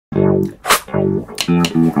Hello,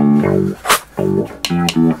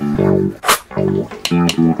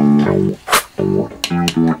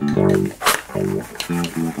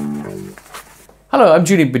 I'm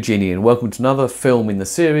Julian Baggini and welcome to another film in the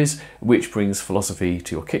series which brings philosophy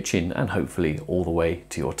to your kitchen and hopefully all the way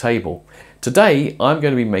to your table. Today I'm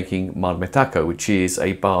going to be making Marmitako, which is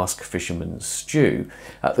a Basque fisherman's stew.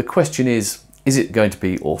 The question is it going to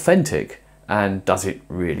be authentic and does it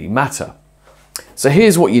really matter? So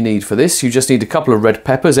here's what you need for this. You just need a couple of red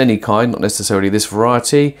peppers, any kind, not necessarily this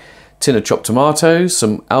variety, tin of chopped tomatoes,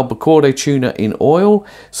 some albacore tuna in oil,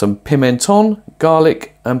 some pimenton,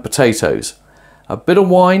 garlic and potatoes. A bit of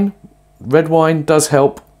wine, red wine does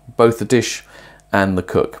help both the dish and the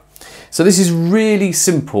cook. So this is really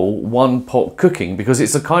simple one pot cooking because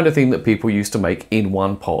it's the kind of thing that people used to make in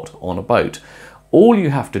one pot on a boat. All you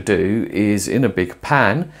have to do is in a big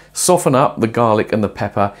pan, soften up the garlic and the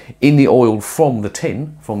pepper in the oil from the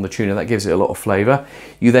tin, from the tuna, that gives it a lot of flavour.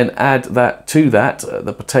 You then add that to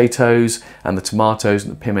the potatoes and the tomatoes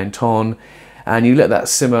and the pimenton, and you let that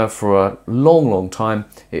simmer for a long time.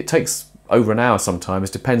 It takes over an hour sometimes,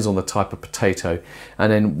 depends on the type of potato.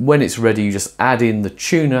 And then when it's ready, you just add in the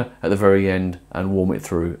tuna at the very end and warm it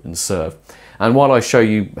through and serve. And while I show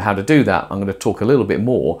you how to do that, I'm going to talk a little bit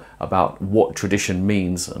more about what tradition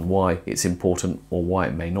means and why it's important or why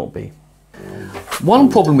it may not be. One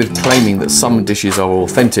problem with claiming that some dishes are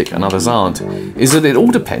authentic and others aren't is that it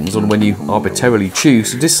all depends on when you arbitrarily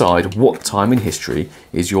choose to decide what time in history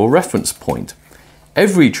is your reference point.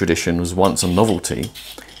 Every tradition was once a novelty.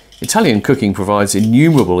 Italian cooking provides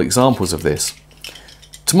innumerable examples of this.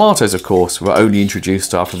 Tomatoes, of course, were only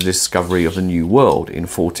introduced after the discovery of the New World in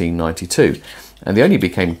 1492, and they only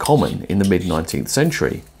became common in the mid-19th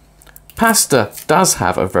century. Pasta does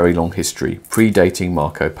have a very long history, predating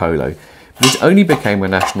Marco Polo, but it only became a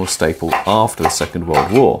national staple after the Second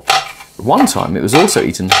World War. At one time, it was also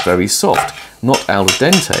eaten very soft, not al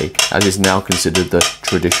dente, as is now considered the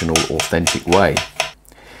traditional, authentic way.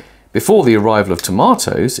 Before the arrival of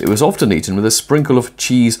tomatoes, it was often eaten with a sprinkle of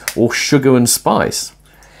cheese or sugar and spice.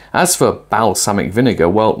 As for balsamic vinegar,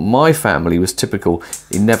 well, my family was typical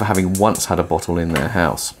in never having once had a bottle in their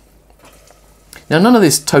house. Now, none of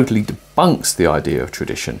this totally debunks the idea of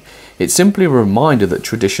tradition. It's simply a reminder that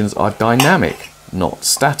traditions are dynamic, not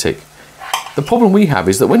static. The problem we have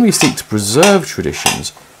is that when we seek to preserve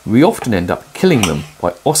traditions, we often end up killing them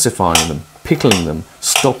by ossifying them, pickling them,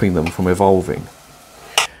 stopping them from evolving.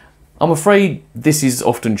 I'm afraid this is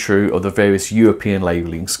often true of the various European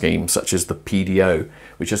labelling schemes such as the PDO,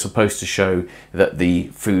 which are supposed to show that the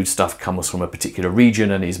food stuff comes from a particular region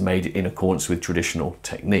and is made in accordance with traditional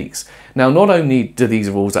techniques. Now, not only do these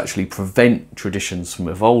rules actually prevent traditions from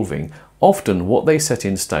evolving, often what they set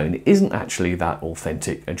in stone isn't actually that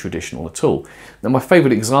authentic and traditional at all. Now, my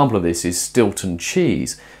favourite example of this is Stilton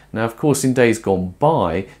cheese. Now, of course, in days gone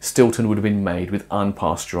by, Stilton would have been made with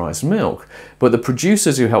unpasteurised milk, but the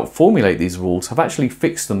producers who helped formulate these rules have actually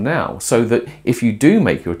fixed them now so that if you do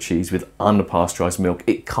make your cheese with unpasteurised milk,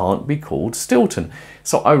 it can't be called Stilton.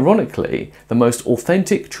 So ironically, the most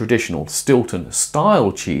authentic traditional Stilton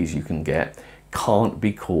style cheese you can get can't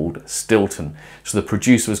be called Stilton. So the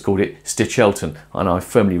producer has called it Stichelton, and I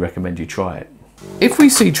firmly recommend you try it. If we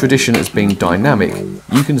see tradition as being dynamic,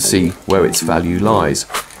 you can see where its value lies.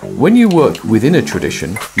 When you work within a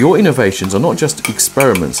tradition, your innovations are not just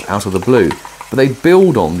experiments out of the blue, but they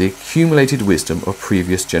build on the accumulated wisdom of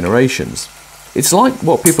previous generations. It's like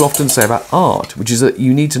what people often say about art, which is that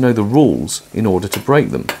you need to know the rules in order to break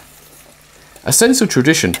them. A sense of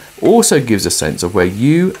tradition also gives a sense of where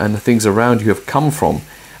you and the things around you have come from,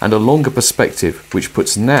 and a longer perspective which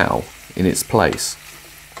puts now in its place.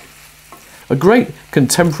 A great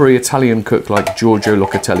contemporary Italian cook like Giorgio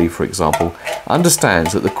Locatelli, for example,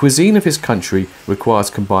 understands that the cuisine of his country requires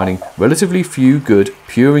combining relatively few good,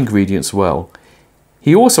 pure ingredients well.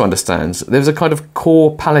 He also understands that there's a kind of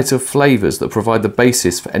core palette of flavours that provide the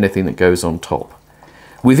basis for anything that goes on top.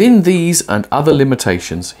 Within these and other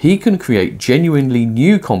limitations, he can create genuinely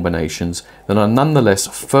new combinations that are nonetheless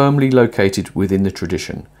firmly located within the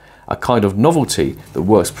tradition, a kind of novelty that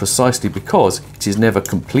works precisely because it is never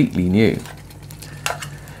completely new.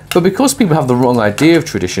 But because people have the wrong idea of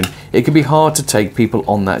tradition, it can be hard to take people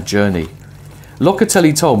on that journey.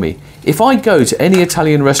 Locatelli told me, if I go to any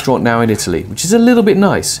Italian restaurant now in Italy, which is a little bit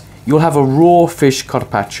nice, you'll have a raw fish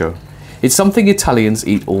carpaccio. It's something Italians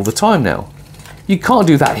eat all the time now. You can't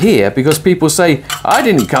do that here because people say, I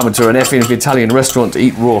didn't come to an effing Italian restaurant to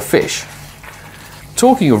eat raw fish.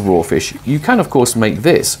 Talking of raw fish, you can of course make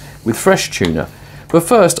this with fresh tuna, But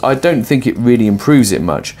first, I don't think it really improves it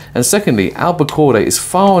much. And secondly, albacore is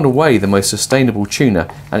far and away the most sustainable tuna,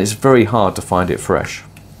 and it's very hard to find it fresh.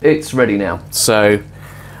 It's ready now, so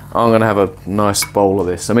I'm going to have a nice bowl of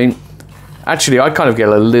this. I mean, actually, I kind of get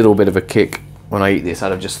a little bit of a kick when I eat this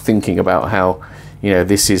out of just thinking about how, you know,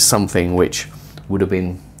 this is something which would have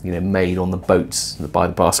been, you know, made on the boats by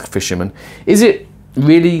the Basque fishermen. Is it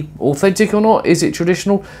really authentic or not? Is it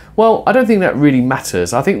traditional? Well, I don't think that really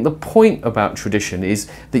matters. I think the point about tradition is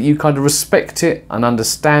that you kind of respect it and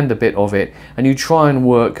understand a bit of it, and you try and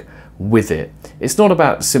work with it. It's not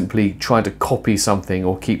about simply trying to copy something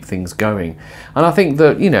or keep things going. And I think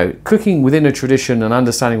that, you know, cooking within a tradition and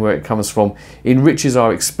understanding where it comes from enriches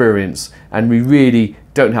our experience, and we really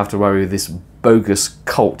don't have to worry with this bogus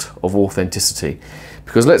cult of authenticity.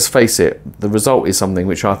 Because let's face it, the result is something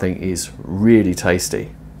which I think is really tasty.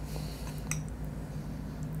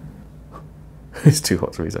 It's too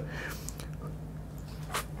hot to eat it.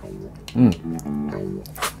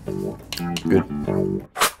 Good.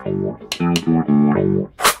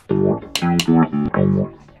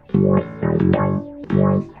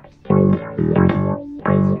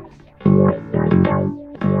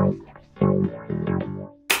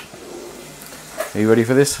 Are you ready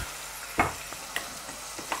for this?